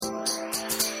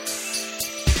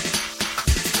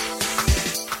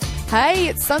Hey,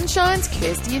 it's Sunshine's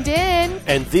Kirsty and Dan.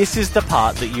 And this is the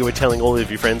part that you were telling all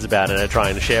of your friends about and are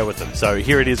trying to share with them. So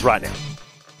here it is right now.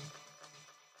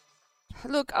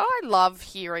 Look, I love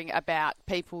hearing about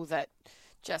people that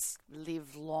just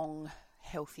live long,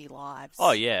 healthy lives.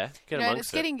 Oh, yeah. Get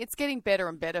amongst it. It's getting better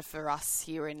and better for us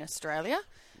here in Australia.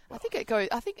 I think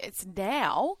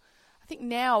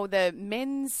now the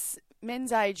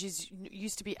men's age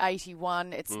used to be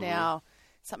 81. It's now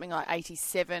something like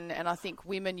 87, and I think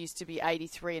women used to be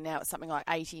 83, and now it's something like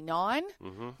 89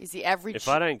 is the average. If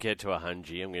I don't get to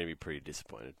 100, I'm going to be pretty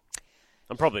disappointed.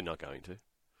 I'm probably not going to.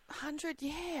 100,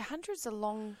 yeah, 100's a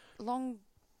long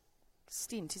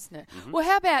stint, isn't it? Well,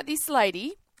 how about this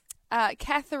lady,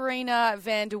 Katharina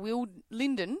van der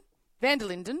Linden,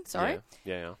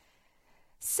 Yeah.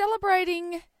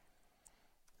 celebrating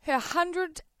her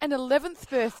 111th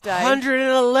birthday.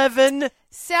 111?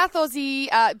 South Aussie,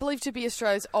 believed to be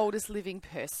Australia's oldest living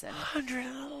person.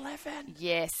 111?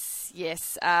 Yes.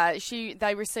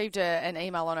 They received an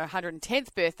email on her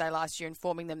 110th birthday last year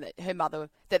informing them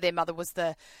that their mother was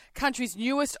the country's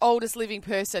newest, oldest living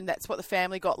person. That's what the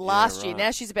family got last year. Now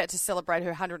she's about to celebrate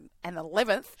her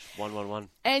 111th. 111.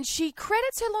 And she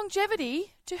credits her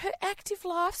longevity to her active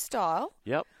lifestyle.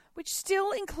 Yep. Which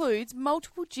still includes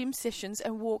multiple gym sessions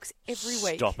and walks every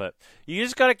week. Stop it. You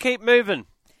just got to keep moving.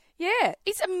 Yeah,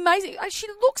 it's amazing. She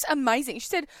looks amazing. She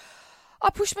said, I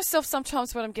push myself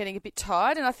sometimes when I'm getting a bit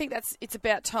tired, and I think it's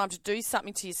about time to do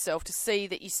something to yourself to see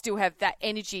that you still have that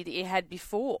energy that you had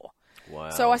before. Wow.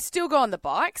 So I still go on the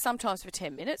bike, sometimes for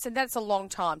 10 minutes, and that's a long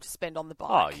time to spend on the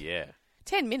bike. Oh, yeah.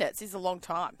 10 minutes is a long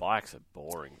time. Bikes are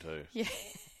boring too. Yeah.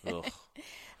 Ugh.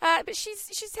 But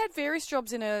she's had various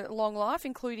jobs in her long life,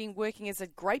 including working as a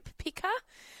grape picker,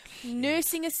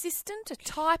 nursing assistant, a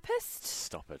typist.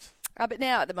 Stop it. But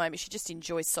now, at the moment, she just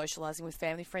enjoys socialising with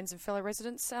family, friends and fellow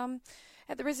residents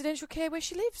at the residential care where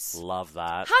she lives. Love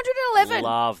that. 111.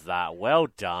 Love that. Well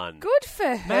done. Good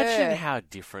for her. Imagine how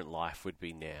different life would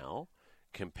be now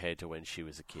compared to when she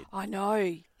was a kid. I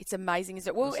know. It's amazing, isn't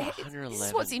it? Well, It was 111. this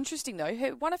is what's interesting, though.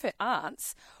 One of her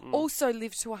aunts also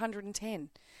lived to 110.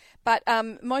 But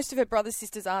most of her brothers,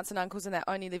 sisters, aunts and uncles and that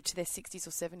only lived to their 60s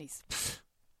or 70s.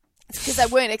 It's because they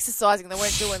weren't exercising. They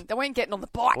weren't getting on the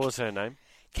bike. What was her name?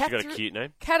 She got a cute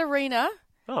name. Katharina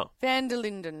Oh. van der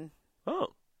Linden.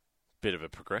 Oh. Bit of a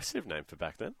progressive name for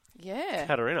back then. Yeah.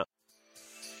 Katharina.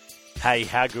 Hey,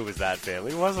 how good was that,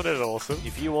 family? Wasn't it awesome?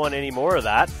 If you want any more of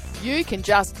that, You can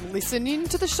just listen in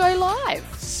to the show live.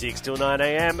 6 till 9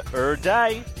 a.m.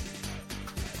 day.